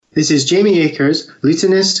This is Jamie Akers,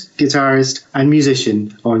 lutenist, guitarist and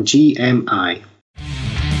musician on GMI.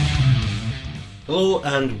 Hello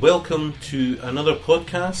and welcome to another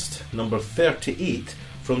podcast, number 38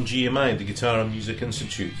 from GMI, the Guitar and Music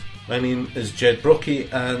Institute. My name is Jed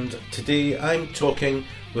Brockie and today I'm talking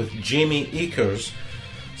with Jamie Akers,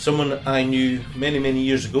 someone I knew many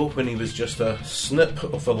years ago when he was just a snip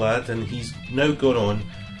of a lad, and he's now gone on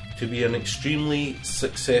to be an extremely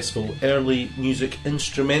successful early music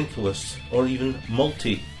instrumentalist or even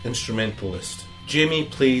multi-instrumentalist. Jamie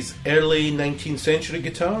plays early 19th century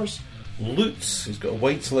guitars, lutes, he's got a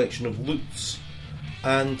wide selection of lutes,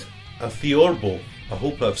 and a theorbo. I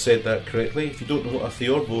hope I've said that correctly. If you don't know what a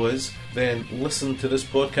theorbo is, then listen to this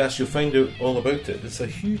podcast, you'll find out all about it. It's a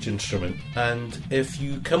huge instrument, and if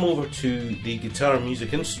you come over to the Guitar and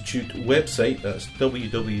Music Institute website, that's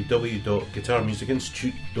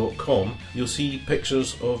www.guitarmusicinstitute.com, you'll see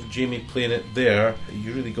pictures of Jamie playing it there.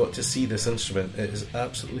 You really got to see this instrument. It is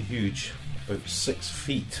absolutely huge, about 6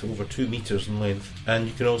 feet, over 2 metres in length, and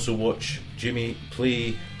you can also watch Jamie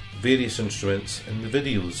play various instruments in the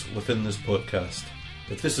videos within this podcast.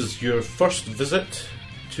 If this is your first visit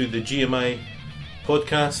to the GMI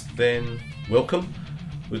podcast, then welcome.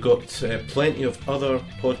 We've got plenty of other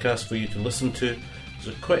podcasts for you to listen to.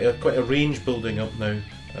 There's quite a range building up now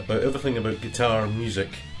about everything about guitar and music.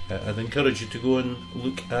 I'd encourage you to go and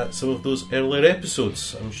look at some of those earlier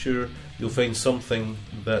episodes. I'm sure you'll find something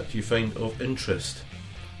that you find of interest.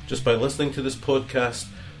 Just by listening to this podcast,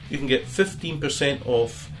 you can get 15%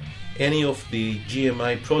 off any of the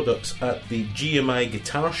GMI products at the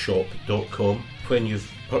gmiguitarshop.com. When you've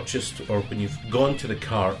purchased or when you've gone to the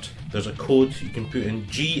cart, there's a code you can put in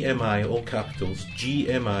GMI, all capitals,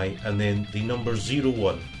 GMI, and then the number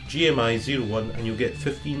 01, GMI01, and you'll get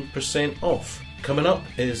 15% off. Coming up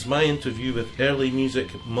is my interview with early music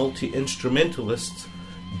multi-instrumentalist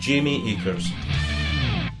Jamie Akers.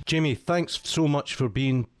 Jamie, thanks so much for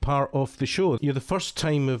being part of the show. You're the first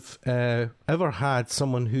time I've ever had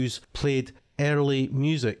someone who's played early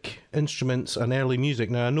music, instruments and early music.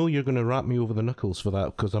 Now, I know you're going to rap me over the knuckles for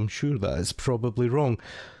that because I'm sure that is probably wrong.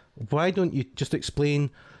 Why don't you just explain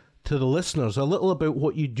to the listeners a little about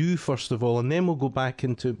what you do first of all, and then we'll go back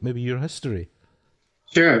into maybe your history.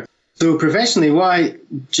 Sure. So professionally, what I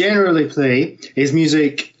generally play is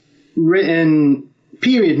music written,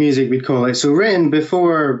 period music we'd call it, so written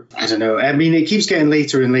before, I don't know, I mean it keeps getting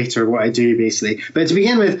later and later what I do basically, but to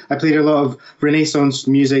begin with I played a lot of Renaissance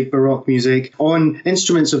music, Baroque music on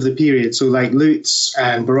instruments of the period, so like lutes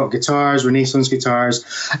and Baroque guitars, Renaissance guitars,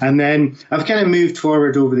 and then I've kind of moved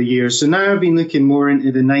forward over the years, so now I've been looking more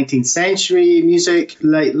into the 19th century music,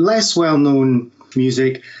 like less well known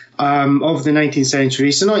music of the 19th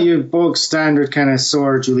century, so not your bog standard kind of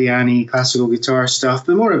Sor Giuliani classical guitar stuff,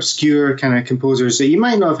 but more obscure kind of composers that you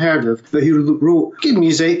might not have heard of, but who wrote good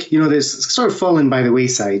music, that's sort of fallen by the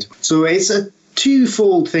wayside. So it's a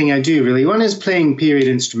twofold thing I do really. One is playing period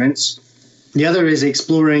instruments. The other is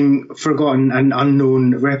exploring forgotten and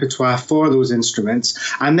unknown repertoire for those instruments,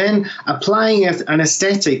 and then applying an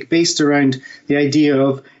aesthetic based around the idea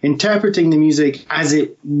of interpreting the music as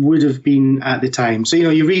it would have been at the time. So,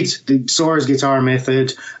 you read the Sor's guitar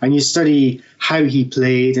method and you study how he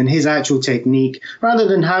played and his actual technique, rather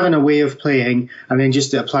than having a way of playing and then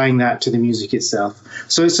just applying that to the music itself.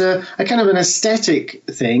 So it's a kind of an aesthetic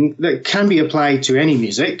thing that can be applied to any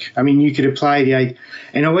music. I mean, you could apply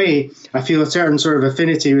in a way, I feel a certain sort of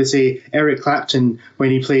affinity with, say, Eric Clapton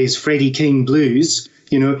when he plays Freddie King blues.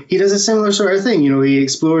 He does a similar sort of thing. He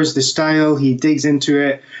explores the style, he digs into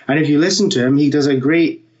it, and if you listen to him, he does a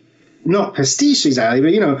great, not pastiche exactly,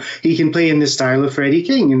 but he can play in the style of Freddie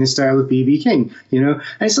King, in the style of B.B. King, and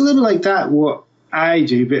it's a little like that what I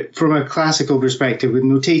do, but from a classical perspective with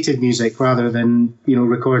notated music rather than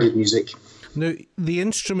recorded music. Now, the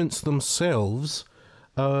instruments themselves,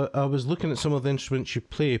 I was looking at some of the instruments you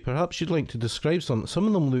play. Perhaps you'd like to describe some. Some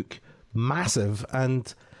of them look massive,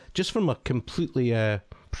 and just from a completely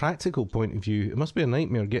practical point of view, it must be a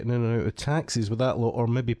nightmare getting in and out of taxis with that lot, or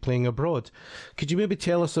maybe playing abroad. Could you maybe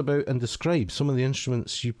tell us about and describe some of the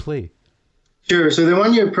instruments you play? Sure. So the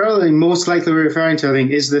one you're probably most likely referring to, I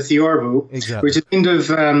think, is the theorbo, exactly. Which is kind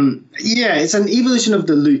of, it's an evolution of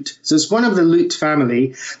the lute. So it's one of the lute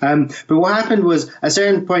family. But what happened was, at a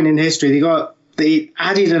certain point in history, they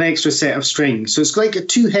added an extra set of strings. So it's like a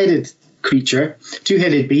two-headed creature,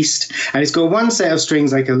 two-headed beast, and it's got one set of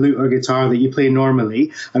strings like a lute or guitar that you play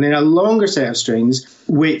normally, and then a longer set of strings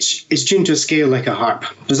which is tuned to a scale like a harp.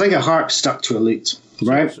 It's like a harp stuck to a lute,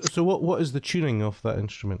 right? So what is the tuning of that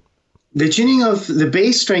instrument? The tuning of the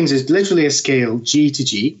bass strings is literally a scale, G to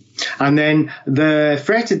G, and then the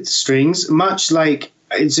fretted strings, much like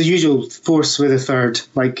it's the usual fourth with a third,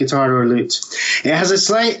 like guitar or lute. It has a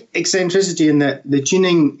slight eccentricity in that the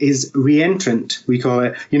tuning is reentrant, we call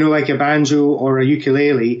it, like a banjo or a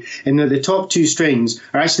ukulele, in that the top two strings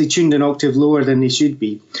are actually tuned an octave lower than they should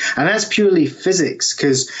be. And that's purely physics,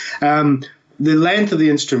 because the length of the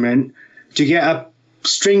instrument, to get a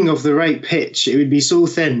string of the right pitch, it would be so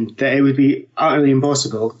thin that it would be utterly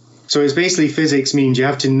impossible. So it's basically physics means you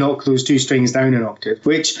have to knock those two strings down an octave,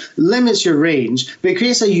 which limits your range, but it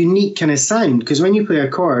creates a unique kind of sound, because when you play a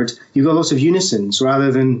chord, you've got lots of unisons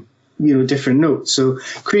rather than, different notes. So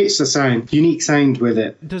it creates a unique sound with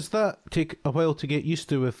it. Does that take a while to get used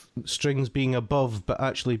to, with strings being above but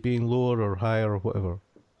actually being lower or higher or whatever?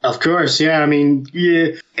 Of course, yeah. I mean,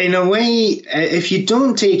 in a way, if you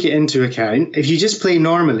don't take it into account, if you just play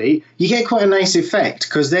normally, you get quite a nice effect,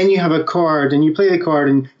 because then you have a chord and you play the chord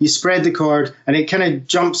and you spread the chord and it kind of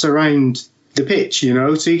jumps around the pitch,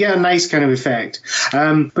 so you get a nice kind of effect.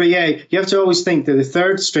 But yeah, you have to always think that the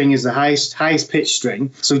third string is the highest pitch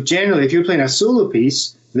string. So generally, if you're playing a solo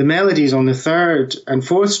piece, the melodies on the third and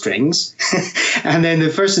fourth strings, and then the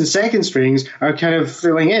first and second strings are kind of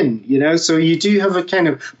filling in, so you do have a kind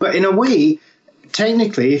of, but in a way,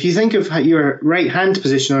 technically, if you think of your right hand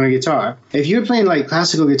position on a guitar, if you're playing like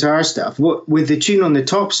classical guitar stuff, with the tune on the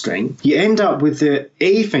top string, you end up with the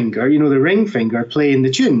A finger, the ring finger, playing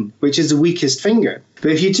the tune, which is the weakest finger.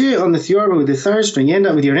 But if you do it on the theorbo with the third string, you end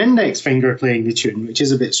up with your index finger playing the tune, which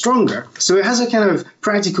is a bit stronger. So it has a kind of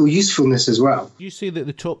practical usefulness as well. You say that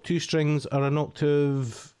the top two strings are an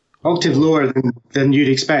octave lower than you'd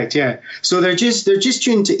expect, yeah. So they're just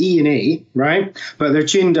tuned to E and A, right? But they're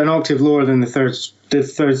tuned an octave lower than the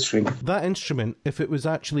third string. That instrument, if it was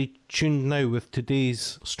actually tuned now with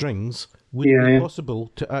today's strings, would it be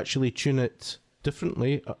possible to actually tune it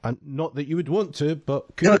differently? And not that you would want to,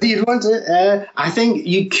 but not that you'd want to. I think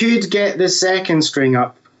you could get the second string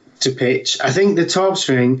up to pitch. I think the top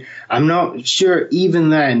string, I'm not sure even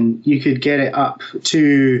then you could get it up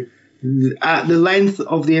to at the length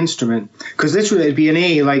of the instrument, because literally it'd be an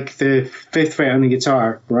A, like the fifth fret on the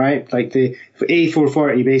guitar, right? Like the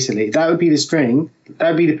A440 basically. That would be the string, that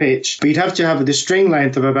would be the pitch, but you'd have to have the string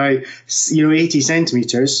length of about 80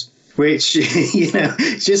 centimeters, which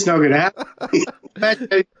it's just not going to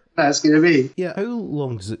happen. That's going to be. Yeah, how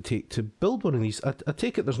long does it take to build one of these? I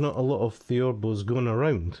take it there's not a lot of theorbos going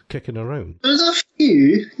around, kicking around. There's a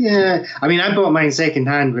few, yeah. I mean, I bought mine second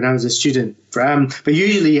hand when I was a student, but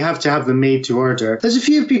usually you have to have them made to order. There's a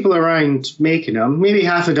few people around making them, maybe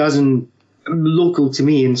half a dozen local to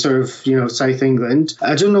me in sort of, South England.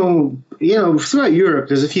 I don't know, throughout Europe,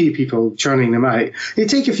 there's a few people churning them out. They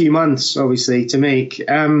take a few months, obviously, to make.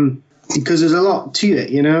 Because there's a lot to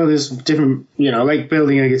it, there's different, like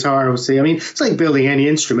building a guitar, obviously. I mean, it's like building any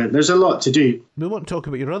instrument. There's a lot to do. We won't talk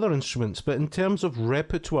about your other instruments, but in terms of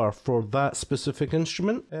repertoire for that specific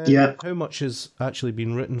instrument, how much has actually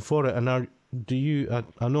been written for it? And I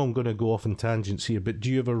know I'm going to go off on tangents here, but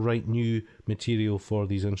do you ever write new material for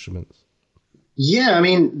these instruments? Yeah, I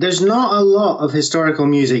mean, there's not a lot of historical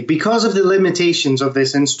music because of the limitations of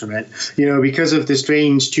this instrument, because of the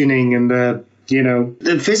strange tuning and the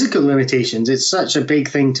physical limitations. It's such a big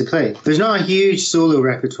thing to play. There's not a huge solo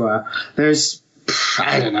repertoire. There's,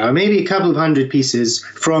 I don't know, maybe a couple of hundred pieces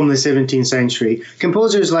from the 17th century.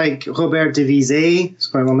 Composers like Robert de Vizet, it's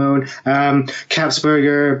quite well known,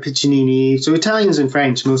 Kapsberger, Piccinini, so Italians and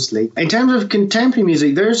French mostly. In terms of contemporary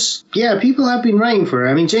music, people have been writing for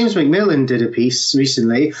it. I mean, James Macmillan did a piece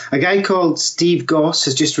recently. A guy called Steve Goss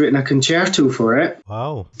has just written a concerto for it.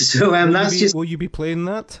 Wow. So will you be playing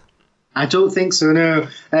that? I don't think so, no.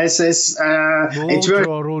 We'll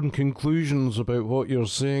draw our own conclusions about what you're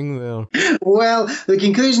saying there. Well, the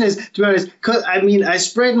conclusion is, to be honest, I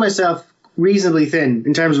spread myself reasonably thin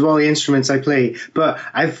in terms of all the instruments I play, but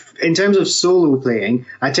in terms of solo playing,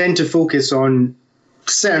 I tend to focus on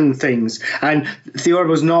certain things, and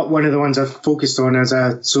theorbo's not one of the ones I've focused on as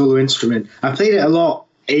a solo instrument. I played it a lot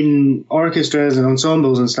in orchestras and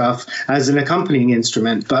ensembles and stuff as an accompanying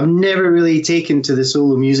instrument, but I've never really taken to the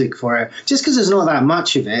solo music for it, just because there's not that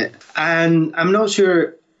much of it, and I'm not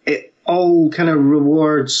sure it all kind of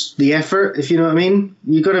rewards the effort, if you know what I mean.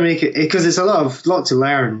 You got to make it, because it's a lot to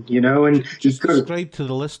learn, and just describe to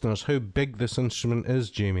the listeners how big this instrument is,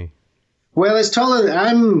 Jamie. Well, it's taller.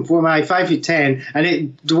 I'm 5'10", and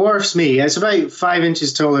it dwarfs me. It's about 5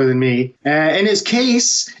 inches taller than me. In its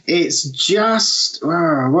case, it's just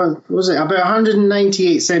what was it? About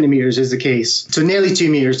 198 centimeters is the case, so nearly 2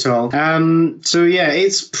 meters tall. So yeah,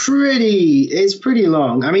 it's pretty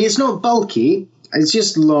long. I mean, it's not bulky. It's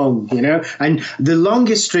just long, and the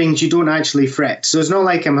longest strings you don't actually fret. So it's not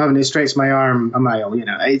like I'm having to stretch my arm a mile,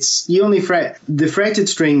 It's, you only fret, the fretted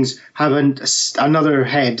strings have another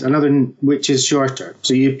head, which is shorter.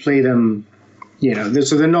 So you play them,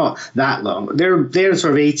 so they're not that long. They're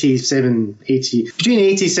sort of between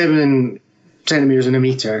 87 and centimeters and a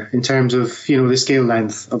meter in terms of, the scale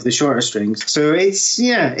length of the shorter strings. So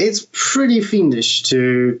it's pretty fiendish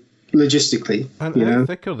to logistically. And how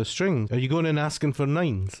thick are the strings? Are you going in asking for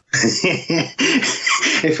 9s?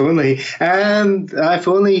 If only. If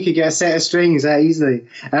only you could get a set of strings that easily.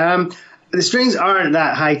 The strings aren't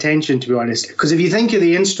that high tension, to be honest, because if you think of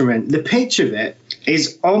the instrument, the pitch of it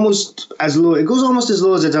is almost as low. It goes almost as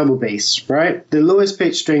low as a double bass, right? The lowest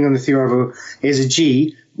pitch string on the theorbo is a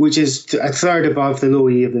G, which is a third above the low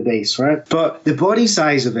E of the bass, right? But the body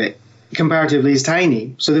size of it comparatively is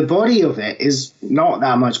tiny. So the body of it is not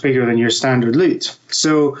that much bigger than your standard lute.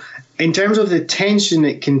 So in terms of the tension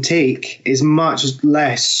it can take is much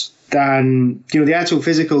less than, the actual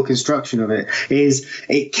physical construction of it is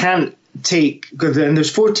it can't take, and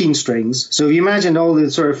there's 14 strings. So if you imagine all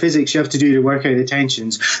the sort of physics you have to do to work out the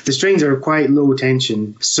tensions, the strings are quite low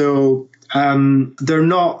tension. So they're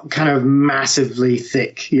not kind of massively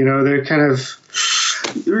thick, they're kind of,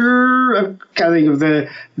 I'm kind of think of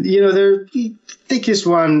the thickest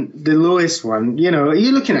one, the lowest one,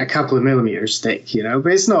 you're looking at a couple of millimeters thick,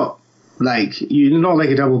 but it's not like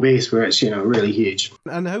a double bass where it's, really huge.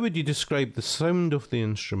 And how would you describe the sound of the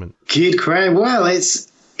instrument? Good question. Well,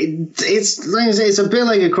 it's like I say, it's a bit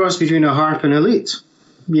like a cross between a harp and a lute.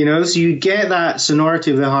 So you get that sonority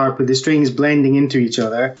of the harp with the strings blending into each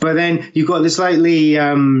other, but then you've got the slightly,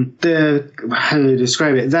 how do I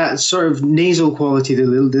describe it? That sort of nasal quality that the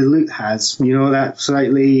lute has, that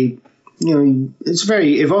slightly, it's a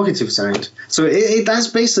very evocative sound. So that's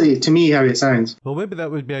basically, to me, how it sounds. Well, maybe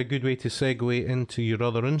that would be a good way to segue into your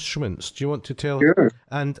other instruments. Do you want to tell? Sure.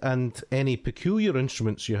 And any peculiar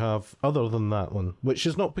instruments you have other than that one, which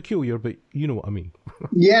is not peculiar, but you know what I mean.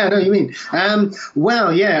 Yeah, I know what you mean.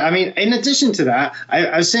 In addition to that,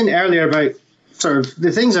 I was saying earlier about sort of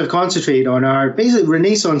the things I've concentrated on are basically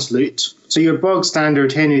Renaissance lute. So your bog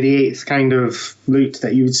standard Henry VIII kind of lute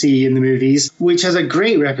that you would see in the movies, which has a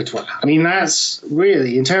great repertoire. I mean, that's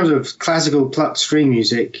really, in terms of classical plucked string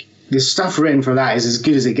music, the stuff written for that is as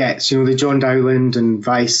good as it gets. The John Dowland and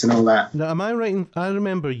Weiss and all that. Now, am I right? I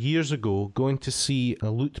remember years ago going to see a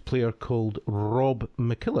lute player called Rob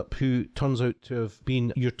McKillop, who turns out to have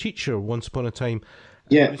been your teacher once upon a time.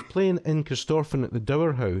 Yeah. He was playing in Corstorphine at the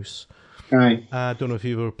Dower House. Right. I don't know if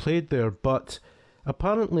you've ever played there, but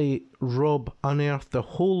apparently Rob unearthed a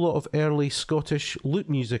whole lot of early Scottish lute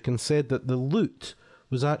music and said that the lute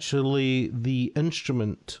was actually the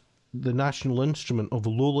instrument, the national instrument of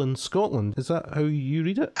Lowland Scotland. Is that how you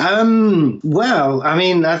read it? Well, I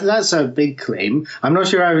mean, that's a big claim. I'm not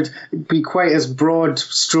sure I would be quite as broad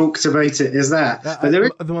strokes about it as that.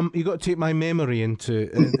 You've got to take my memory into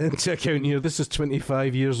account here. This is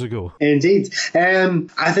 25 years ago. Indeed.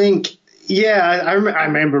 I think... Yeah, I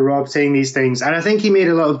remember Rob saying these things, and I think he made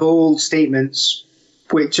a lot of bold statements,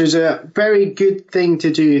 which is a very good thing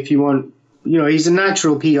to do if you want. He's a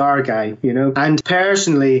natural PR guy, and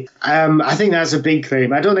personally, I think that's a big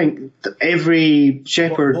claim. I don't think every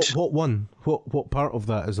shepherd... What one? What part of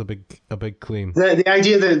that is a big claim? The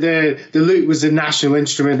idea that the lute was the national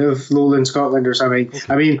instrument of Lowland Scotland or something. Okay.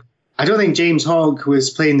 I mean, I don't think James Hogg was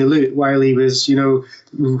playing the lute while he was,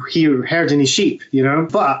 herding his sheep,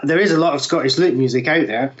 But there is a lot of Scottish lute music out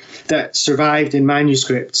there that survived in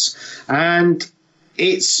manuscripts. And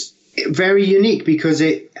it's very unique because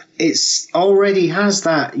it's already has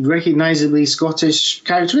that recognisably Scottish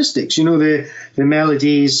characteristics. The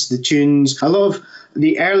melodies, the tunes. A lot of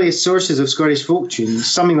the earliest sources of Scottish folk tunes,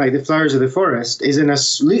 something like The Flowers of the Forest, is in a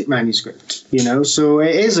lute manuscript, So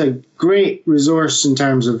it is a great resource in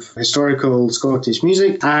terms of historical Scottish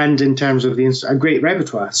music and in terms of a great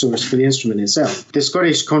repertoire source for the instrument itself. The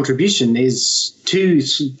Scottish contribution is to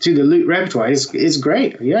the lute repertoire is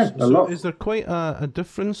great, a lot. Is there quite a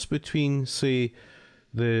difference between, say,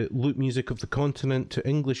 the lute music of the continent to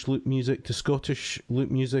English lute music to Scottish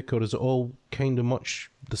lute music, or is it all kind of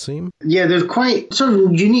much the same? Yeah, they're quite sort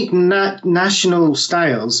of unique national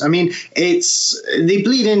styles. I mean, they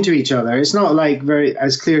bleed into each other. It's not like very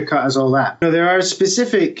as clear cut as all that. There are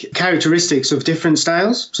specific characteristics of different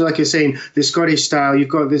styles. So like you're saying, the Scottish style, you've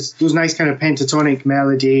got those nice kind of pentatonic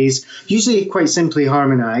melodies, usually quite simply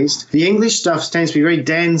harmonised. The English stuff tends to be very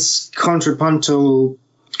dense, contrapuntal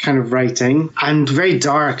kind of writing and very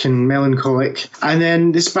dark and melancholic. And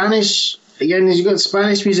then the Spanish, again, you've got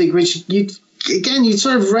Spanish music, which you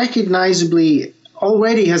sort of recognisably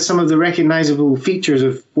already has some of the recognizable features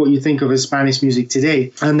of what you think of as Spanish music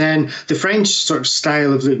today. And then the French sort of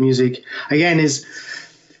style of lute music, again, is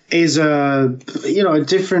a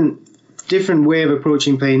different way of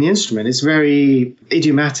approaching playing the instrument. It's very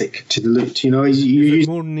idiomatic to the lute. You use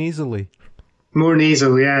more nasally. More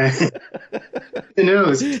nasal, yeah. Who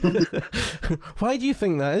knows? Why do you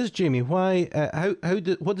think that is, Jamie? Why?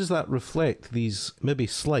 What does that reflect? These maybe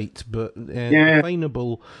slight but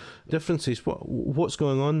definable differences. What's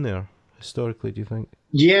going on there historically? Do you think?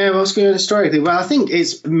 Yeah, what's going on historically? Well, I think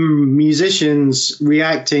it's musicians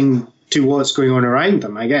reacting to what's going on around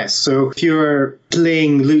them, I guess. So if you're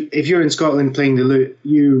playing lute, if you're in Scotland playing the lute,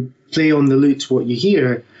 you play on the lute what you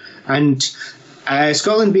hear, and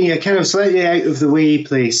Scotland being a kind of slightly out of the way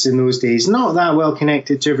place in those days, not that well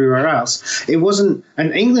connected to everywhere else. It wasn't,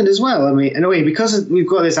 and England as well. I mean, in a way, because we've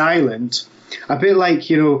got this island, a bit like,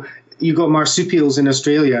 you've got marsupials in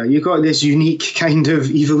Australia. You've got this unique kind of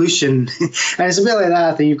evolution. And it's a bit like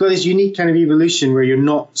that thing. You've got this unique kind of evolution where you're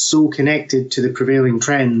not so connected to the prevailing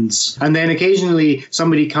trends. And then occasionally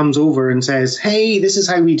somebody comes over and says, hey, this is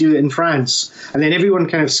how we do it in France. And then everyone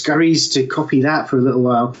kind of scurries to copy that for a little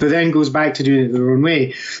while, but then goes back to doing it their own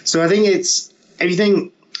way. So I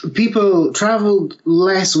think people travelled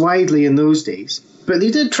less widely in those days. But they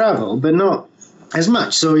did travel, but not as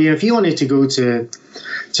much. So if you wanted to go to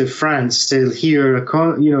France to hear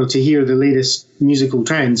the latest musical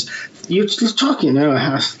trends, you're just talking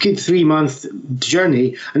a good 3-month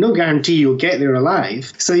journey, and no guarantee you'll get there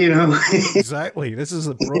alive. So exactly, this is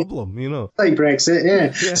a problem. Like Brexit,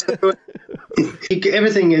 yeah. So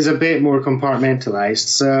everything is a bit more compartmentalized.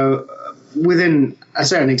 So within a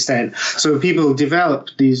certain extent, so people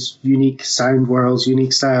developed these unique sound worlds,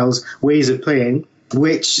 unique styles, ways of playing,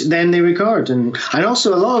 which then they record. And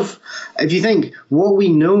also a lot of, if you think, what we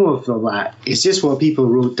know of all that is just what people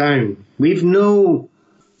wrote down. We've no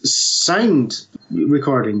sound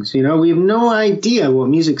recordings, we have no idea what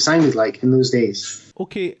music sounded like in those days.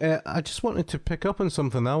 Okay, I just wanted to pick up on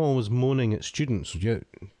something. I'm always moaning at students,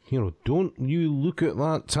 don't you look at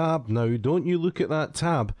that tab now, don't you look at that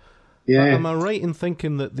tab. Yeah. But am I right in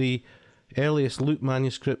thinking that the earliest lute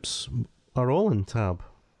manuscripts are all in tab?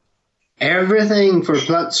 Everything for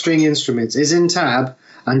plucked string instruments is in tab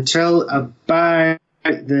until about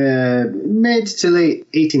the mid to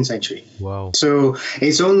late 18th century. Wow. So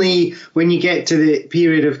it's only when you get to the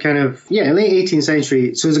period of late 18th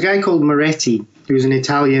century. So there's a guy called Moretti, who's an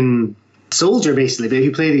Italian soldier basically, but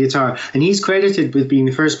who played the guitar. And he's credited with being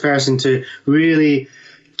the first person to really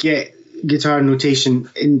get guitar notation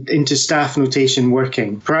into staff notation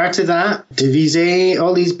working. Prior to that, Devisé,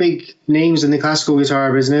 all these big names in the classical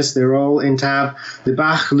guitar business, they're all in tab. The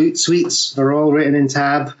Bach lute suites are all written in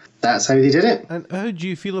tab. That's how they did it. And how do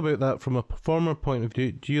you feel about that from a performer point of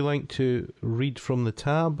view? Do you like to read from the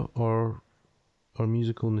tab or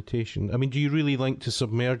musical notation? I mean, do you really like to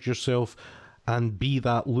submerge yourself and be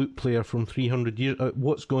that lute player from 300 years?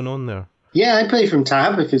 What's going on there? Yeah, I play from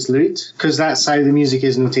tab if it's lute, because that's how the music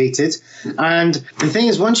is notated. And the thing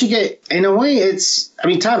is, once you get, in a way,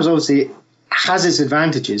 tabs obviously has its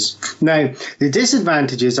advantages. Now, the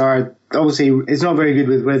disadvantages are, obviously, it's not very good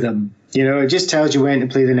with rhythm. It just tells you when to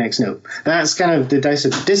play the next note. That's kind of the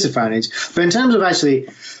disadvantage. But in terms of actually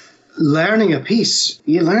learning a piece,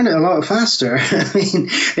 you learn it a lot faster.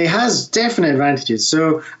 It has definite advantages.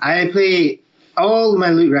 So I play all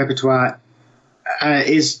my lute repertoire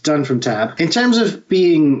is done from tab. In terms of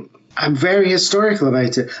being very historical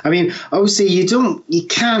about it, obviously you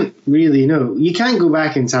can't really know. You can't go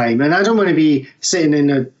back in time, and I don't want to be sitting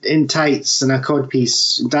in tights and a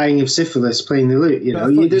codpiece dying of syphilis playing the lute. I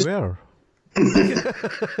thought you were.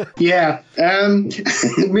 Yeah.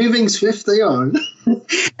 Moving swiftly on.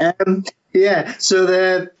 Yeah,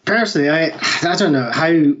 so personally, I don't know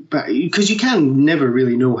how, because you can never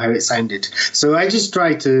really know how it sounded. So I just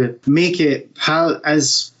try to make it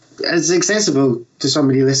as accessible to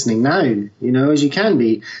somebody listening now, as you can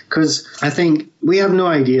be, because I think we have no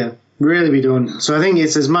idea. Really, we don't. So I think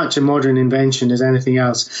it's as much a modern invention as anything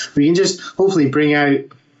else. We can just hopefully bring out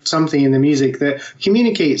something in the music that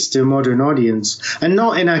communicates to a modern audience, and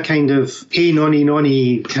not in a kind of hey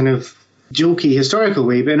nonny kind of jokey historical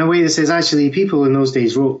way, but in a way that says actually people in those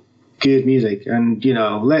days wrote good music, and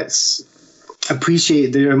let's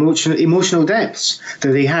appreciate their emotional depths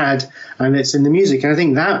that they had, and it's in the music. And I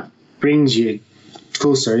think that brings you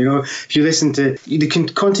closer. If you listen to the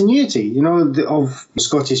continuity, of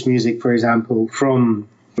Scottish music, for example, from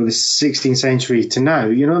the 16th century to now,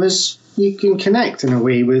 you can connect in a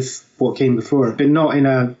way with what came before, but not in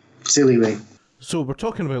a silly way. So we're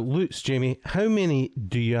talking about lutes, Jamie. How many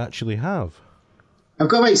do you actually have? I've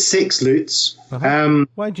got about 6 lutes.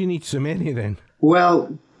 Why do you need so many then?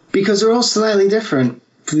 Well, because they're all slightly different.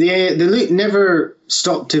 The lute never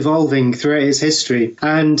stopped evolving throughout its history,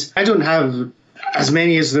 and I don't have as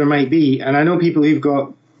many as there might be, and I know people who've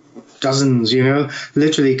got dozens,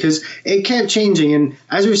 literally, because it kept changing. And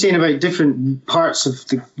as we were saying about different parts of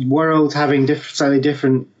the world having slightly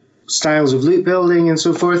different styles of lute building and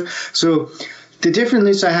so forth, so the different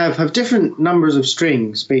lutes I have different numbers of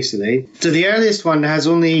strings, basically. So the earliest one has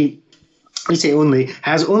only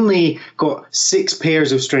got 6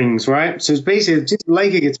 pairs of strings, right? So it's basically just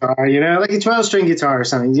like a guitar, like a 12-string guitar or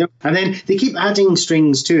something. And then they keep adding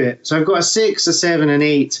strings to it. So I've got a 6, a 7, an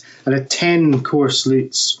 8, and a 10 coarse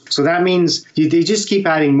lutes. So that means they just keep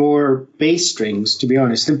adding more bass strings, to be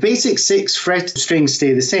honest. The basic 6 fret strings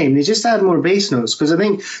stay the same. They just add more bass notes because I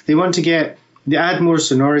think they want to add more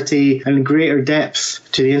sonority and greater depth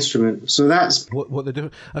to the instrument. So that's what they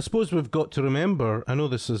do. I suppose we've got to remember, I know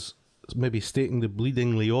this is maybe stating the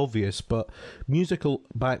bleedingly obvious, but musical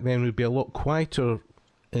back then would be a lot quieter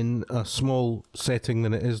in a small setting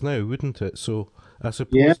than it is now, wouldn't it? So I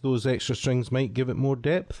suppose those extra strings might give it more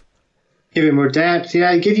depth. Give it more depth,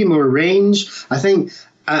 give you more range. I think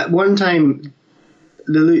at one time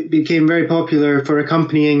the lute became very popular for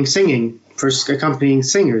accompanying singing, for accompanying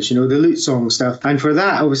singers, the lute song stuff. And for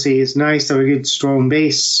that, obviously, it's nice to have a good strong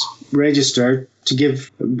bass register to give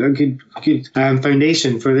a good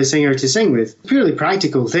foundation for the singer to sing with. Purely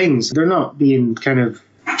practical things. They're not being kind of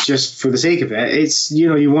just for the sake of it. It's,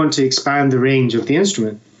 you want to expand the range of the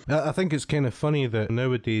instrument. I think it's kind of funny that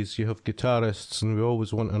nowadays you have guitarists and we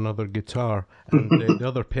always want another guitar, and the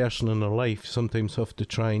other person in their life sometimes have to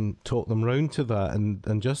try and talk them round to that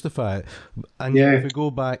and justify it. And yet if we go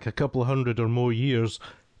back a couple of hundred or more years,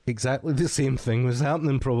 exactly the same thing was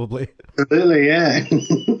happening probably. Absolutely, yeah.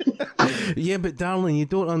 Yeah, but darling, you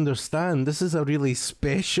don't understand. This is a really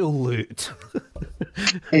special lute.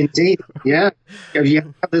 Indeed, yeah. You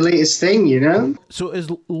have the latest thing, So is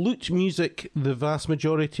lute music the vast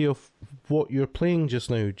majority of what you're playing just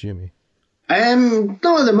now, Jimmy?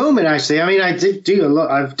 Not at the moment, actually. I mean, I did do a lot.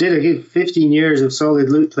 I did a good 15 years of solid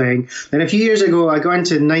lute playing. Then a few years ago, I got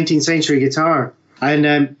into 19th century guitar. And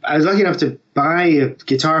I was lucky enough to buy a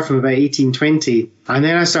guitar from about 1820. And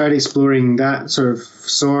then I started exploring that sort of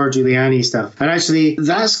Sor Giuliani stuff. And actually,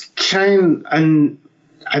 that's and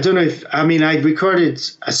I don't know I'd recorded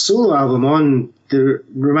a solo album on the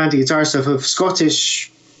romantic guitar stuff of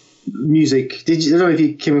Scottish music. I don't know if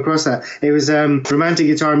you came across that. It was romantic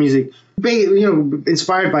guitar music,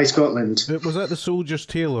 inspired by Scotland. Was that the Soldier's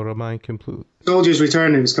Tale, or am I complete? Soldier's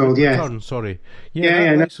Return, it was called, Return, sorry.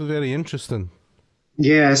 That's very interesting.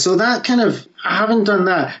 Yeah, so that I haven't done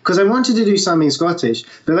that because I wanted to do something Scottish,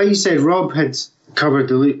 but like you said, Rob had covered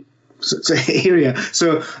the lute area,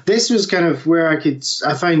 so this was kind of where I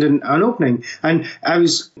found an opening, and I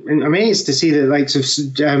was amazed to see that likes of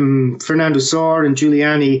Fernando Sor and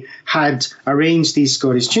Giuliani had arranged these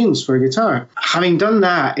Scottish tunes for guitar. Having done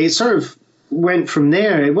that, it sort of went from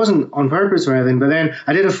there. It wasn't on purpose or anything, but then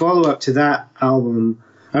I did a follow-up to that album.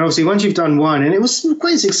 And obviously, once you've done one, and it was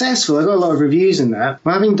quite successful, I got a lot of reviews in that.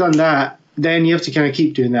 But having done that, then you have to kind of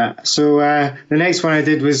keep doing that. So the next one I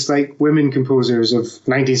did was like women composers of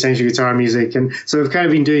 19th century guitar music. And so I've kind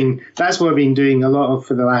of that's what I've been doing a lot of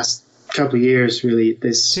for the last couple of years, really.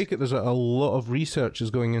 Take it there's a lot of research is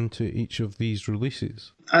going into each of these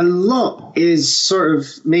releases. A lot is sort of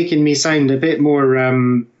making me sound a bit more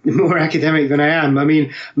academic than I am. I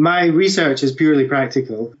mean, my research is purely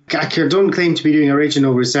practical. I don't claim to be doing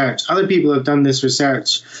original research. Other people have done this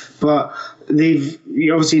research, but they've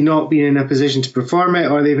obviously not been in a position to perform it,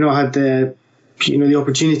 or they've not had the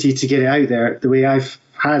opportunity to get it out there the way I've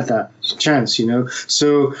had that chance,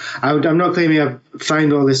 So I'm not claiming I've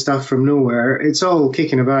found all this stuff from nowhere. It's all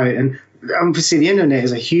kicking about, and obviously the internet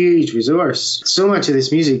is a huge resource. So much of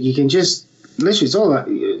this music you can just literally, it's all that.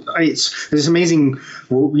 It's this amazing.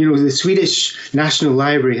 The Swedish National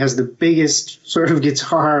Library has the biggest sort of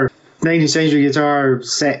 19th century guitar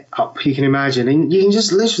set up you can imagine, and you can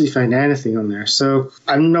just literally find anything on there. So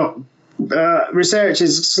I'm not. Research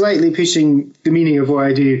is slightly pushing the meaning of what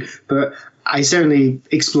I do, but I certainly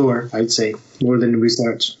explore, I'd say, more than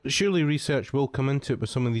research. Surely research will come into it with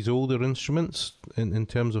some of these older instruments in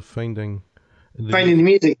terms of finding the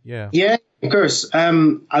music. Yeah, of course. A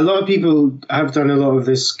lot of people have done a lot of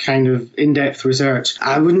this kind of in-depth research.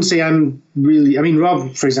 I wouldn't say I'm really...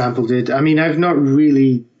 Rob, for example, did. I've not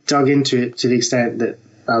really dug into it to the extent that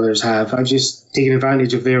others have. I've just taken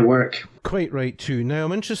advantage of their work. Quite right, too. Now,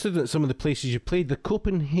 I'm interested in some of the places you played. The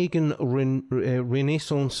Copenhagen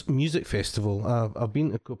Renaissance Music Festival. I've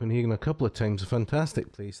been to Copenhagen a couple of times. A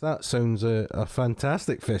fantastic place. That sounds a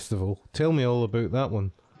fantastic festival. Tell me all about that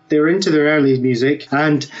one. They were into their early music,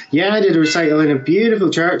 and I did a recital in a beautiful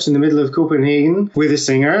church in the middle of Copenhagen with a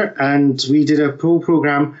singer, and we did a whole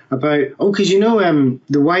programme about, because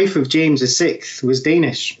the wife of James VI was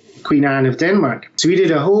Danish, Queen Anne of Denmark. So we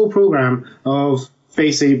did a whole programme of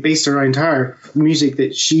basically based around her, music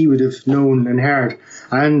that she would have known and heard.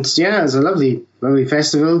 And it was a lovely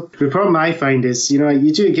festival. The problem I find is, you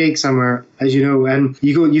do a gig somewhere, as you know, and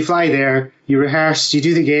you fly there, you rehearse, you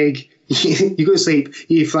do the gig, you go to sleep,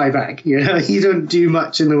 you fly back. You don't do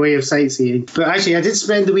much in the way of sightseeing. But actually, I did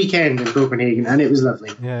spend the weekend in Copenhagen, and it was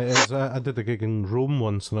lovely. Yeah, I did a gig in Rome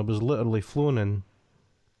once, and I was literally flown in,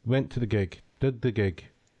 went to the gig, did the gig,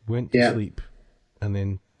 went to sleep, and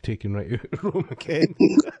then taken right out of Rome again.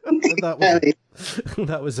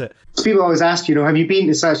 That was it. People always ask, have you been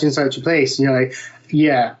to such and such a place? And you're like,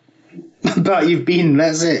 yeah, but you've been,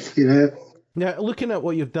 that's it, Now, looking at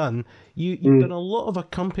what you've done, you've done a lot of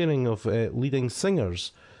accompanying of leading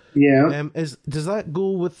singers. Yeah. Does that go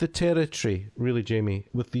with the territory, really, Jamie,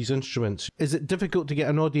 with these instruments? Is it difficult to get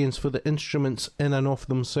an audience for the instruments in and of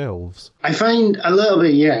themselves? I find a little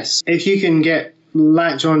bit, yes. If you can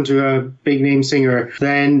latch onto a big name singer,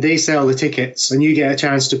 then they sell the tickets and you get a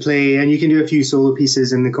chance to play and you can do a few solo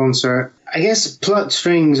pieces in the concert. I guess plucked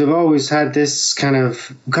strings have always had this kind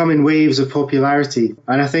of come in waves of popularity,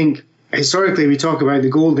 and I think historically we talk about the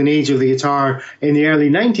golden age of the guitar in the early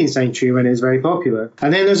 19th century when it was very popular.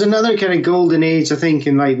 And then there's another kind of golden age, I think,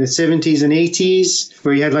 in like the 70s and 80s,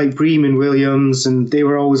 where you had like Bream and Williams, and they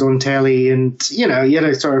were always on telly, and you had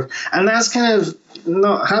a sort of, and that's kind of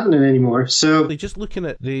not happening anymore. So just looking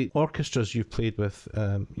at the orchestras you've played with,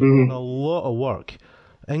 you've done a lot of work.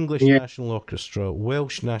 English National Orchestra,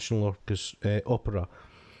 Welsh National Opera.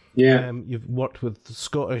 Yeah. You've worked with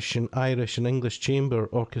Scottish and Irish and English chamber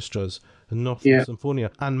orchestras and Northern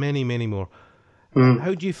Symphonia and many, many more.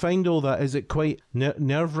 How do you find all that? Is it quite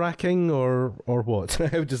nerve-wracking or what?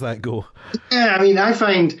 How does that go? Yeah, I mean, I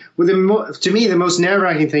find to me the most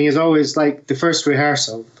nerve-wracking thing is always like the first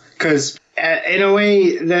rehearsal, because in a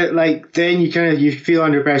way that then you feel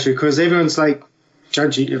under pressure because everyone's like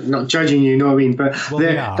not judging you, you know what I mean? But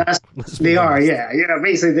they are.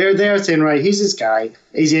 Basically they're there saying, right, who's this guy?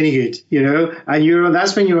 Is he any good? And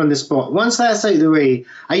that's when you're on the spot. Once that's out of the way,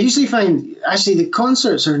 I usually find actually the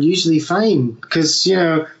concerts are usually fine because,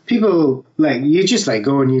 people you just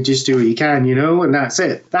go and you just do what you can, and that's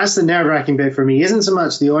it. That's the nerve-wracking bit for me. Isn't so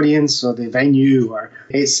much the audience or the venue, or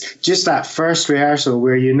it's just that first rehearsal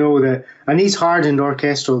where that, and these hardened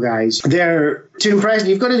orchestral guys, they're to impress.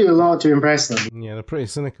 You've got to do a lot to impress them. Yeah, they're pretty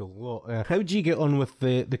cynical. How do you get on with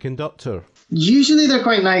the conductor? Usually they're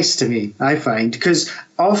quite nice to me, I find, because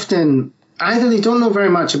often either they don't know very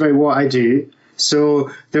much about what I do,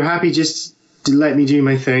 so they're happy just to let me do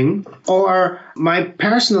my thing, or my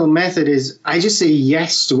personal method is I just say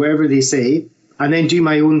yes to whatever they say and then do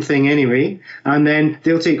my own thing anyway, and then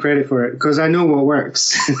they'll take credit for it because I know what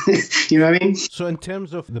works. You know what I mean? So in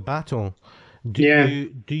terms of the baton, do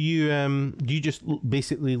you just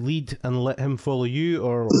basically lead and let him follow you,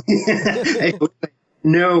 or?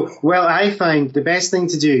 No. Well, I find the best thing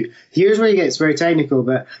to do, here's where it gets very technical,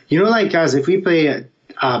 but like us, if we play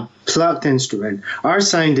a plucked instrument, our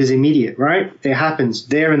sound is immediate, right? It happens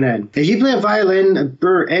there and then. If you play a violin, a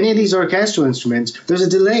burr, any of these orchestral instruments, there's a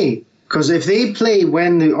delay. Because if they play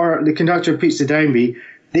when the conductor puts the downbeat,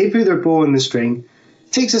 they put their bow on the string.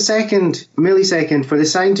 It takes a millisecond for the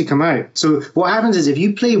sound to come out. So what happens is if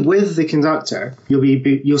you play with the conductor,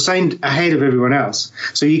 you'll sound ahead of everyone else.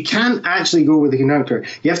 So you can't actually go with the conductor.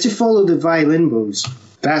 You have to follow the violin bows.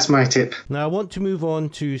 That's my tip. Now I want to move on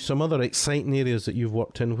to some other exciting areas that you've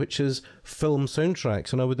worked in, which is film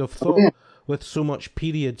soundtracks. And I would have thought with so much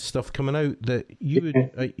period stuff coming out that you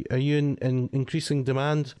would, are you in increasing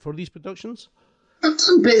demand for these productions? I've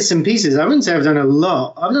done bits and pieces. I wouldn't say I've done a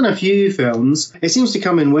lot. I've done a few films. It seems to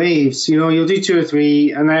come in waves. You'll do 2 or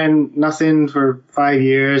 3 and then nothing for 5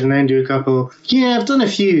 years and then do a couple. Yeah, I've done a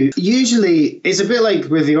few. Usually it's a bit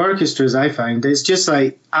like with the orchestras, I find. It's just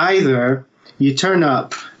like either you turn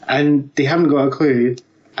up and they haven't got a clue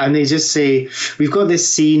and they just say, we've got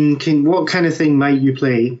this scene, what kind of thing might you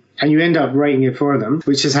play? And you end up writing it for them,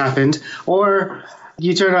 which has happened. Or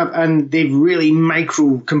you turn up and they've really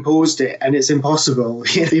micro-composed it and it's impossible.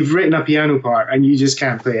 They've written a piano part and you just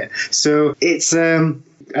can't play it. So it's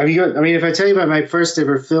have you got? I mean, if I tell you about my first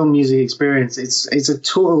ever film music experience, it's a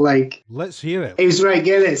total like. Let's hear it. It was right.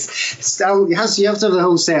 Get this. You have to have the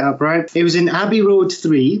whole setup, right? It was in Abbey Road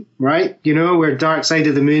 3, right? You know where Dark Side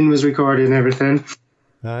of the Moon was recorded and everything.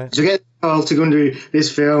 Right. So get the call to go and do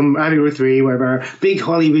this film, Abbey Road 3, whatever. Big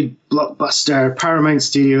Hollywood blockbuster, Paramount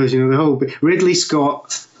Studios. You know the whole. Ridley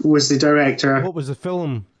Scott was the director. What was the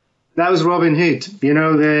film? That was Robin Hood, you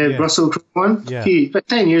know, the Russell Crowe one? Yeah. About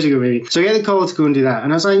 10 years ago, maybe. So I get the call to go and do that.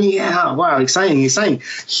 And I was like, yeah, wow, exciting.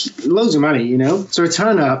 Loads of money, you know. So I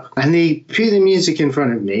turn up and they put the music in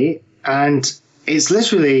front of me. And it's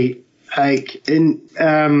literally like in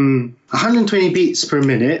 120 beats per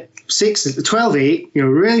minute, 12/8, you know,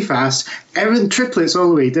 really fast. Everything triplets all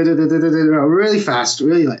the way, really fast,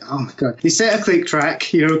 really like, oh my god. They set a click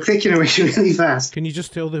track, you know, clicking away really fast. Can you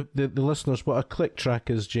just tell the listeners what a click track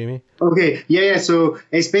is, Jamie? Okay, yeah. So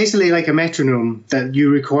it's basically like a metronome that you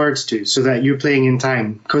record to, so that you're playing in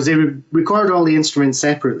time. Because they record all the instruments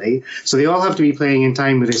separately, so they all have to be playing in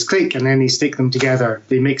time with this click, and then they stick them together.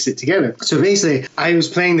 They mix it together. So basically, I was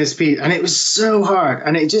playing this piece, and it was so hard,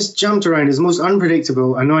 and it just jumped around. It's the most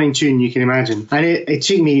unpredictable, annoying tune you can imagine. And it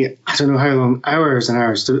took me, I don't know how long, hours and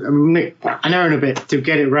hours, an hour and a bit to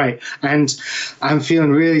get it right. And I'm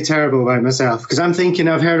feeling really terrible about myself, because I'm thinking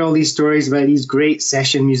I've heard all these stories about these great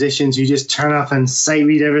session musicians who just turn up and sight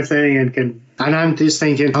read everything and I'm just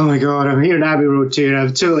thinking, oh my god, I'm here in Abbey Road 2 and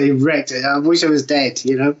I've totally wrecked it. I wish I was dead,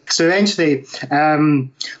 you know. So eventually,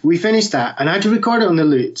 we finished that and I had to record it on the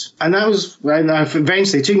lute, and that was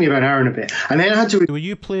eventually it took me about an hour and a bit. And then I had to. Were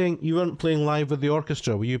you playing? You weren't playing live with the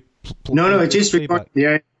orchestra, were you? No, just recording.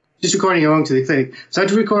 Yeah, just recording along to the click. So I had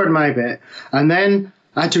to record my bit, and then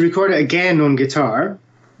I had to record it again on guitar,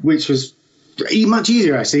 which was much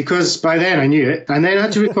easier actually, because by then I knew it. And then I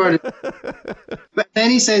had to record it. But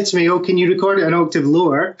then he said to me, "Oh, can you record it an octave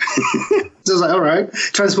lower?" So I was like, "All right,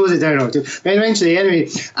 transpose it down an octave." Then eventually, anyway,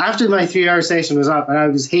 after my 3-hour session was up and I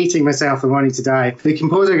was hating myself and wanting to die, the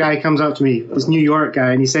composer guy comes up to me, this New York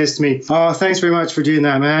guy, and he says to me, "Oh, thanks very much for doing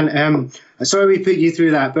that, man. Sorry we put you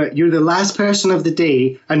through that, but you're the last person of the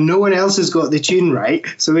day and no one else has got the tune right,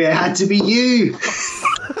 so it had to be you."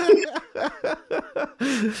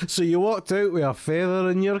 So you walked out with a feather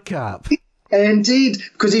in your cap. Indeed,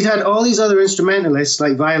 because he'd had all these other instrumentalists,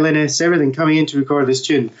 like violinists, everything, coming in to record this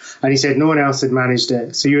tune, and he said no one else had managed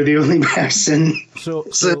it, so you're the only person. So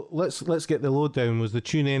let's get the lowdown. Was the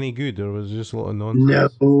tune any good, or was it just a lot of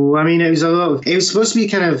nonsense? No, I mean it was supposed to be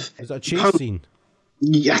kind of. Was that a chase scene?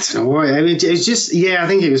 Yeah, I don't know what. I mean, it's just, I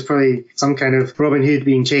think it was probably some kind of Robin Hood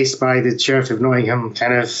being chased by the Sheriff of Nottingham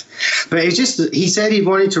kind of. But it's just, he said he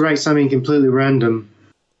wanted to write something completely random.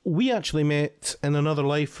 We actually met in another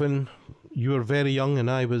life when you were very young and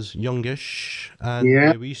I was youngish.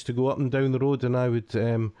 And we used to go up and down the road and I would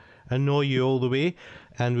annoy you all the way.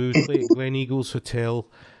 And we would play at Glen Eagles Hotel,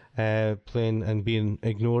 playing and being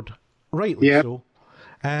ignored. Rightly so.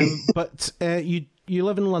 But you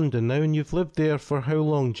live in London now, and you've lived there for how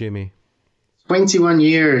long, Jamie? 21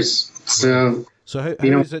 years. So how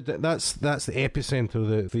is it that's the epicenter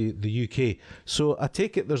of the UK? So I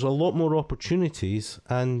take it there's a lot more opportunities,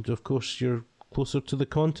 and of course you're closer to the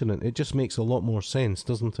continent. It just makes a lot more sense,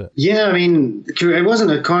 doesn't it? Yeah, I mean, it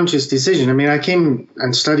wasn't a conscious decision. I mean, I came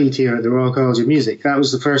and studied here at the Royal College of Music. That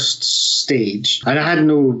was the first stage. And I had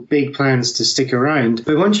no big plans to stick around.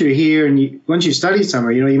 But once you're here and once you study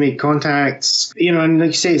somewhere, you make contacts, and like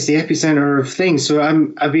you say, it's the epicenter of things. So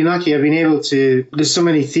I've been lucky. I've been able to, there's so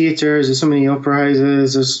many theatres, there's so many opera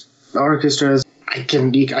houses, there's orchestras. I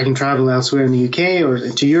can travel elsewhere in the UK or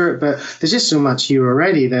to Europe, but there's just so much here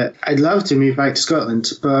already that I'd love to move back to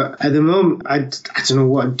Scotland. But at the moment, I don't know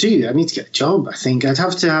what I'd do. I need to get a job, I think. I'd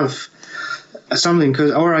have to have something,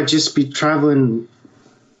 or I'd just be travelling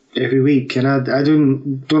every week, and I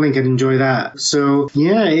don't think I'd enjoy that. So,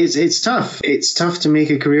 yeah, it's tough. It's tough to make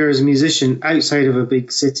a career as a musician outside of a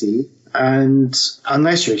big city, and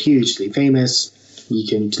unless you're hugely famous, you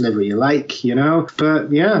can deliver what you like,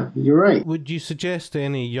 But yeah, you're right. Would you suggest to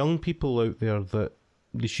any young people out there that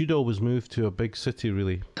they should always move to a big city,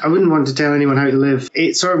 really? I wouldn't want to tell anyone how to live.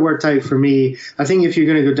 It sort of worked out for me. I think if you're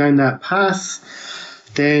going to go down that path,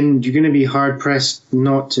 then you're going to be hard pressed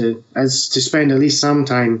not to spend at least some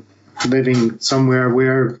time living somewhere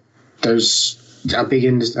where there's a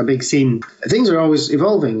big scene. Things are always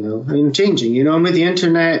evolving, though. I mean, changing, and with the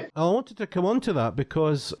internet. I wanted to come on to that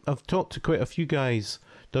because I've talked to quite a few guys,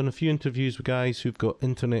 done a few interviews with guys who've got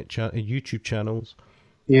YouTube channels.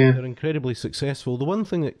 Yeah. They're incredibly successful. The one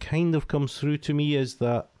thing that kind of comes through to me is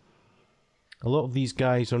that a lot of these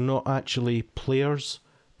guys are not actually players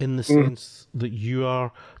in the sense that you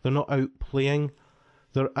are. They're not out playing.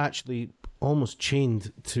 They're actually almost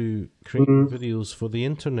chained to creating videos for the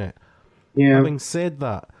internet. Yeah. Having said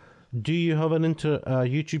that, do you have an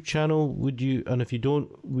YouTube channel? And if you don't,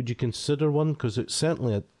 would you consider one? Because it's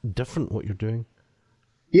certainly different what you're doing.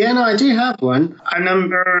 Yeah, no, I do have one.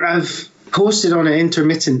 I've posted on it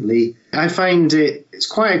intermittently. I find it's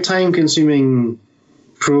quite a time-consuming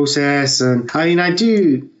process, and I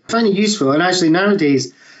do find it useful. And actually,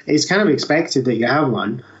 nowadays, it's kind of expected that you have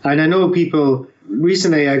one. And I know people.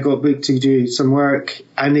 Recently, I got booked to do some work,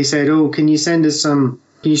 and they said, "Oh, can you show us some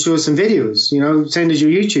videos? Send us your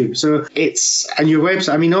YouTube." So and your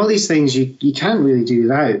website. I mean, all these things you can't really do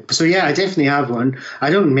without. So yeah, I definitely have one. I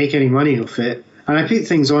don't make any money off it. And I put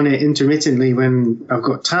things on it intermittently when I've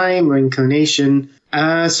got time or inclination.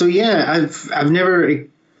 So yeah,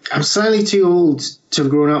 I'm slightly too old to have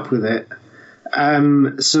grown up with it.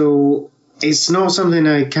 So it's not something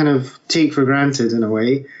I kind of take for granted in a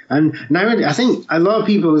way. And now I think a lot of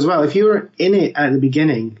people as well, if you were in it at the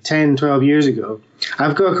beginning, 10, 12 years ago,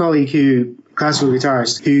 I've got a colleague classical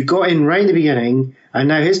guitarist, who got in right at the beginning, and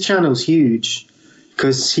now his channel's huge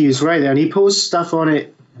because he was right there. And he posts stuff on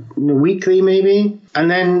it weekly maybe, and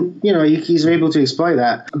then he's able to exploit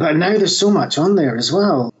that. But now there's so much on there as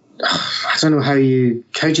well. I don't know how do you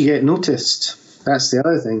get noticed. That's the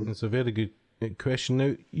other thing. It's a very good question.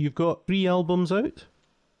 Now you've got 3 albums out.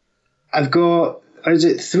 I've got is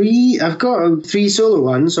it 3? I've got 3 solo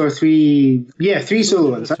ones or 3. Yeah, 3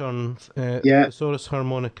 solo ones. Thesaurus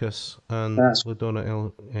Harmonicus and Ladonna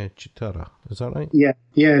El Chitarra. Is that right? Yeah,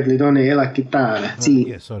 Ladonna El Chitarra.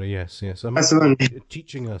 Yeah, sorry, yes. I'm That's the one.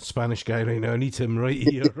 Teaching a Spanish guy right now. I need him right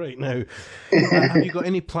here, right now. Have you got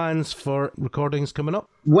any plans for recordings coming up?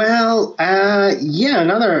 Well,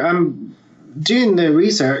 I'm doing the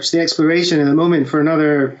research, the exploration at the moment for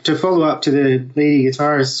to follow up to the Lady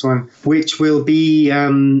Guitarist one, which will be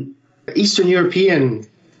Eastern European,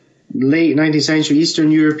 late 19th century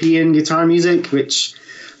Eastern European guitar music, which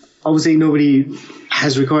obviously nobody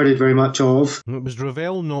has recorded very much of. It was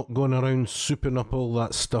Ravel not going around souping up all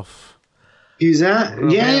that stuff. Who's that?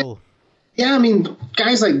 Ravel. Yeah, I mean,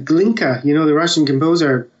 guys like Glinka, the Russian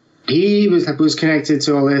composer, he was connected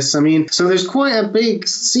to all this. I mean, so there's quite a big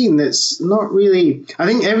scene that's not really... I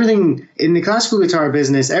think everything in the classical guitar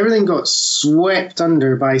business, everything got swept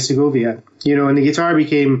under by Segovia, and the guitar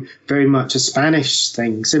became very much a Spanish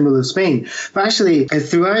thing, symbol of Spain. But actually,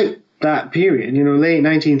 throughout that period, late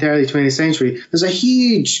 19th, early 20th century, there's a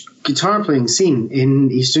huge guitar playing scene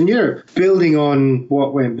in Eastern Europe, building on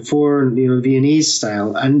what went before, Viennese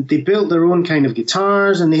style. And they built their own kind of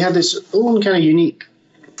guitars, and they had this own kind of unique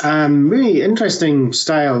really interesting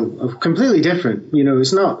style, of completely different.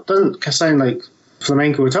 Doesn't sound like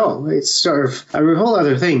flamenco at all. It's sort of a whole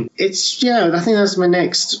other thing. I think that's my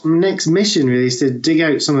next mission really, is to dig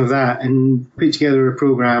out some of that and put together a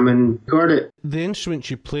program and record it. The instruments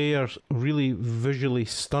you play are really visually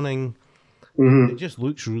stunning. Mm-hmm. It just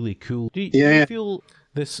looks really cool. Do you feel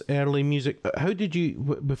this early music? How did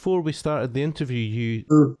you, before we started the interview,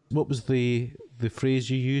 what was the phrase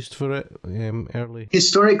you used for it early?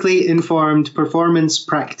 Historically informed performance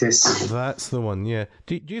practice. That's the one, yeah.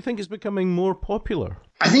 Do you think it's becoming more popular?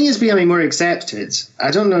 I think it's becoming more accepted. I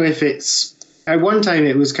don't know if it's... At one time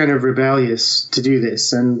it was kind of rebellious to do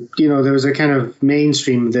this, and, there was a kind of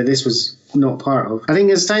mainstream that this was not part of. I think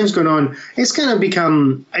as time's gone on, it's kind of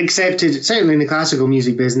become accepted, certainly in the classical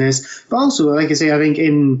music business, but also, like I say, I think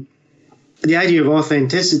in the idea of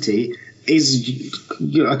authenticity is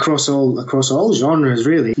across all genres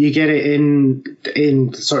really. You get it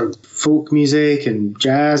in sort of folk music and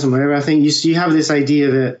jazz and whatever. I think you have this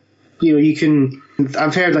idea that you can.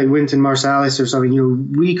 I've heard like Wynton Marsalis or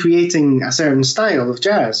something, recreating a certain style of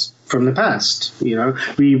jazz from the past,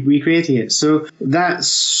 recreating it. So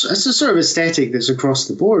it's a sort of aesthetic that's across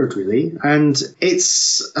the board really, and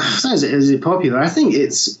is it popular? I think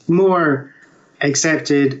it's more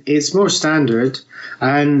accepted. It's more standard,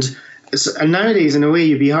 and nowadays, in a way,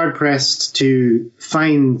 you'd be hard-pressed to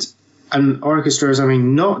find an orchestra or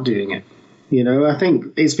something not doing it. I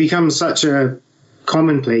think it's become such a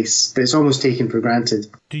commonplace that it's almost taken for granted.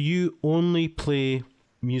 Do you only play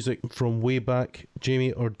music from way back,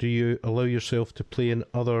 Jamie, or do you allow yourself to play in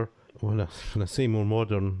other, when I say more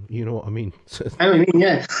modern, you know what I mean?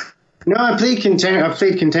 Yeah. No, I've played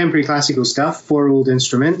contemporary classical stuff, 4 old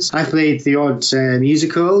instruments. I played the odd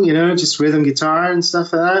musical, just rhythm guitar and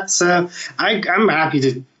stuff like that. So I'm happy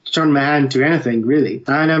to turn my hand to anything, really.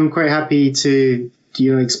 And I'm quite happy to,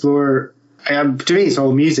 explore. To me, it's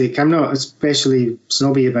all music. I'm not especially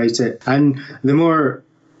snobby about it. And the more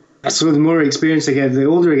experience I get, the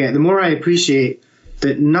older I get, the more I appreciate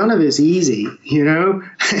that none of it's easy,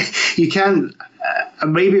 You can't...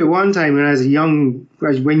 maybe at one time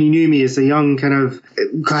when you knew me as a young kind of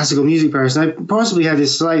classical music person, I possibly had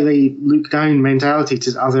this slightly look down mentality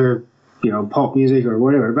to other, pop music or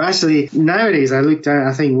whatever. But actually, nowadays I look down,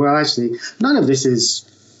 I think, well, actually, none of this is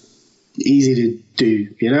easy to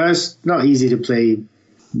do. It's not easy to play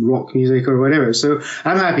rock music or whatever. So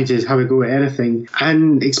I'm happy to have a go at anything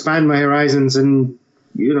and expand my horizons and,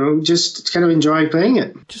 just kind of enjoy playing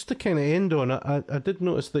it. Just to kind of end on it, I did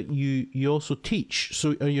notice that you also teach.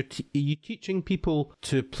 So are you teaching people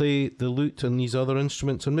to play the lute and these other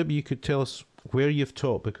instruments? And maybe you could tell us where you've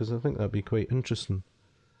taught, because I think that'd be quite interesting.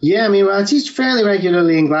 Yeah, I teach fairly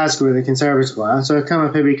regularly in Glasgow at the Conservatoire. So I come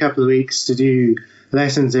up every couple of weeks to do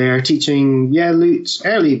lessons there, teaching, lute,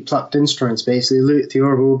 early plucked instruments, basically, lute,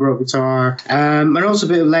 theorbo, baroque guitar, and also a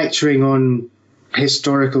bit of lecturing on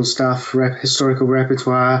historical stuff, historical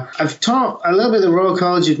repertoire. I've taught a little bit of the Royal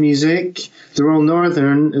College of Music, the Royal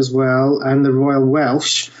Northern as well, and the Royal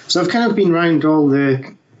Welsh. So I've kind of been around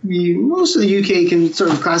most of the UK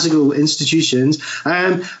sort of classical institutions.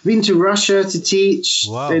 Been to Russia to teach.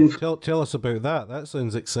 Wow, tell us about that. That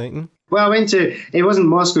sounds exciting. Well, it wasn't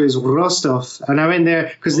Moscow, it was Rostov. And I went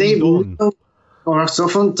there because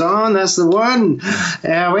Rostov-on-Don, that's the one.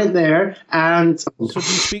 I went there and... So do you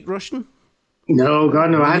speak Russian? No,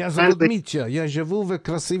 God, no.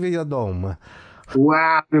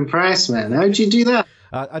 Wow, I'm impressed, man. How'd you do that?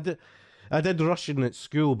 I did Russian at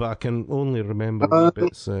school, but I can only remember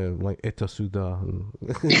bits like Eta Suda,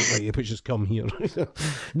 which has come here.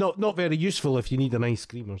 Not very useful if you need an ice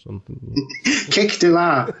cream or something. Kik de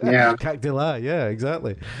la, yeah. Kik de la, yeah,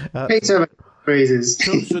 exactly. Phrases.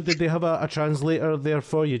 So did they have a translator there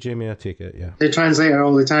for you, Jamie? I take it, yeah. They translate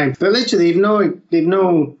all the time, but literally they've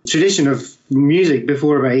no tradition of music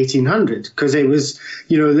before about 1800, because it was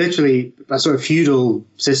literally a sort of feudal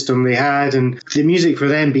system they had, and the music for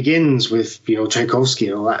them begins with Tchaikovsky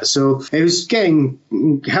and all that. So it was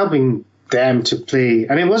helping them to play,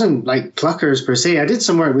 and it wasn't like pluckers per se. I did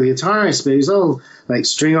some work with guitarists, but it was all like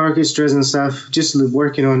string orchestras and stuff, just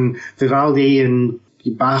working on Vivaldi and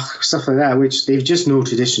Bach, stuff like that, which they've just no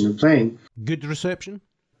tradition of playing. Good reception?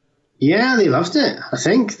 Yeah, they loved it. I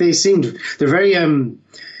think they're very,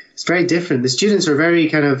 it's very different. The students are very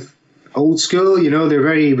kind of old school, they're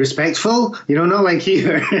very respectful, not like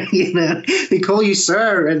here, they call you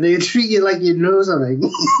sir and they treat you like you know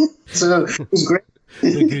something. So it was great.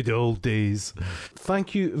 The good old days.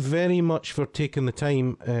 Thank you very much for taking the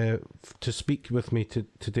time to speak with me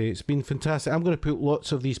today. It's been fantastic. I'm going to put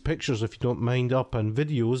lots of these pictures, if you don't mind, up and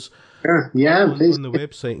videos on the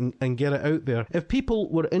website and get it out there. If people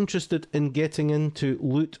were interested in getting into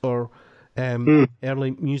lute or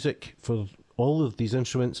early music for all of these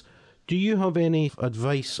instruments, do you have any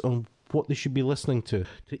advice on what they should be listening to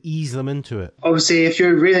ease them into it? Obviously, if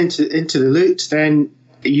you're really into the lute, then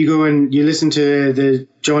you go and you listen to the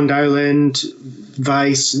John Dowland,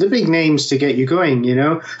 Weiss, the big names to get you going,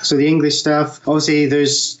 So the English stuff. Obviously,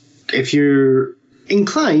 if you're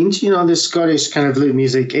inclined, the Scottish kind of lute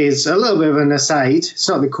music is a little bit of an aside. It's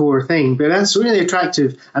not the core thing, but that's really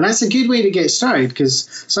attractive. And that's a good way to get started, because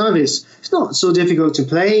some of it's not so difficult to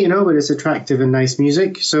play, but it's attractive and nice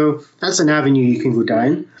music. So that's an avenue you can go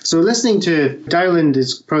down. So listening to Dowland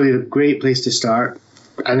is probably a great place to start.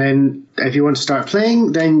 And then if you want to start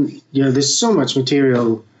playing, then, there's so much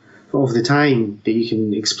material all the time that you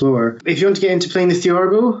can explore. If you want to get into playing the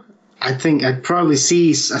theorbo, I think I'd probably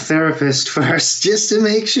see a therapist first, just to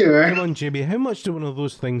make sure. Come on, Jamie, how much do one of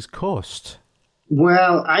those things cost?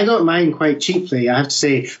 Well, I got mine quite cheaply, I have to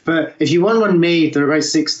say. But if you want one made, they're about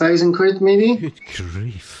 6,000 quid, maybe. Good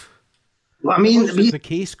grief. Well, what does the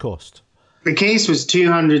case cost? The case was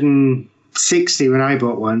 260 when I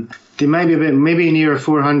bought one. They might be maybe near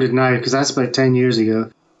 400 now, because that's about 10 years ago.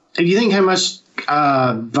 If you think how much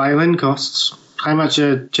violin costs, how much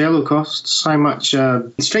cello costs, how much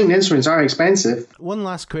stringed instruments are expensive. One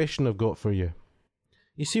last question I've got for you.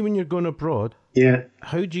 You see, when you're going abroad,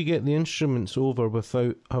 how do you get the instruments over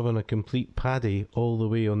without having a complete paddy all the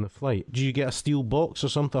way on the flight? Do you get a steel box or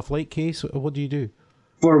something, a flight case? What do you do?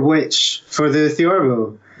 For which? For the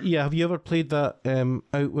theorbo? Yeah, have you ever played that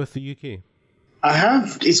out with the UK? I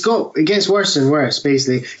have. It gets worse and worse,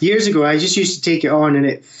 basically. Years ago, I just used to take it on and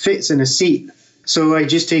it fits in a seat. So I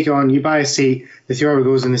just take it on, you buy a seat, the theorbo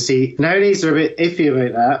goes in the seat. Nowadays, they're a bit iffy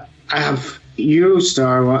about that. I have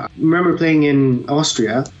Eurostar. I remember playing in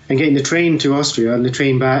Austria and getting the train to Austria and the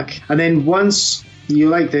train back. And then once, you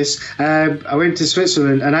like this, I went to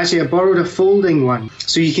Switzerland and actually I borrowed a folding one.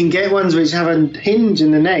 So you can get ones which have a hinge in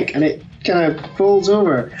the neck and it kind of folds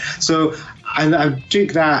over. So I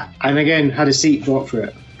took that and again had a seat bought for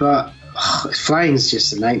it. But flying's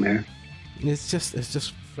just a nightmare. It's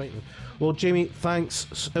just frightening. Well, Jamie,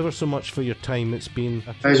 thanks ever so much for your time. It's been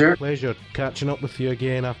a pleasure catching up with you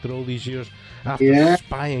again after all these years, after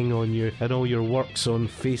spying on you and all your works on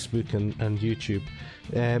Facebook and YouTube.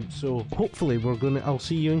 So hopefully I'll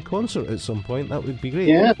see you in concert at some point. That would be great.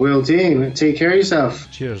 Yeah, will do. Take care of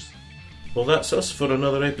yourself. Cheers. Well, that's us for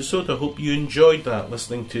another episode. I hope you enjoyed that,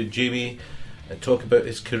 listening to Jamie talk about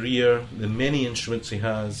his career, the many instruments he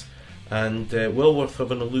has, and well worth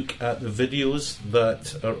having a look at the videos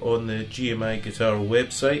that are on the GMI Guitar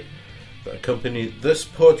website that accompany this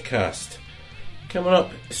podcast. Coming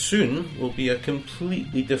up soon will be a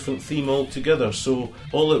completely different theme altogether, so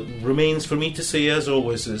all it remains for me to say, as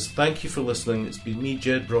always, is thank you for listening. It's been me,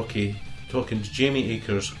 Jed Brocky, talking to Jamie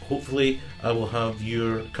Akers. Hopefully I will have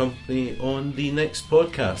your company on the next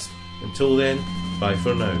podcast. Until then, bye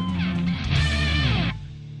for now.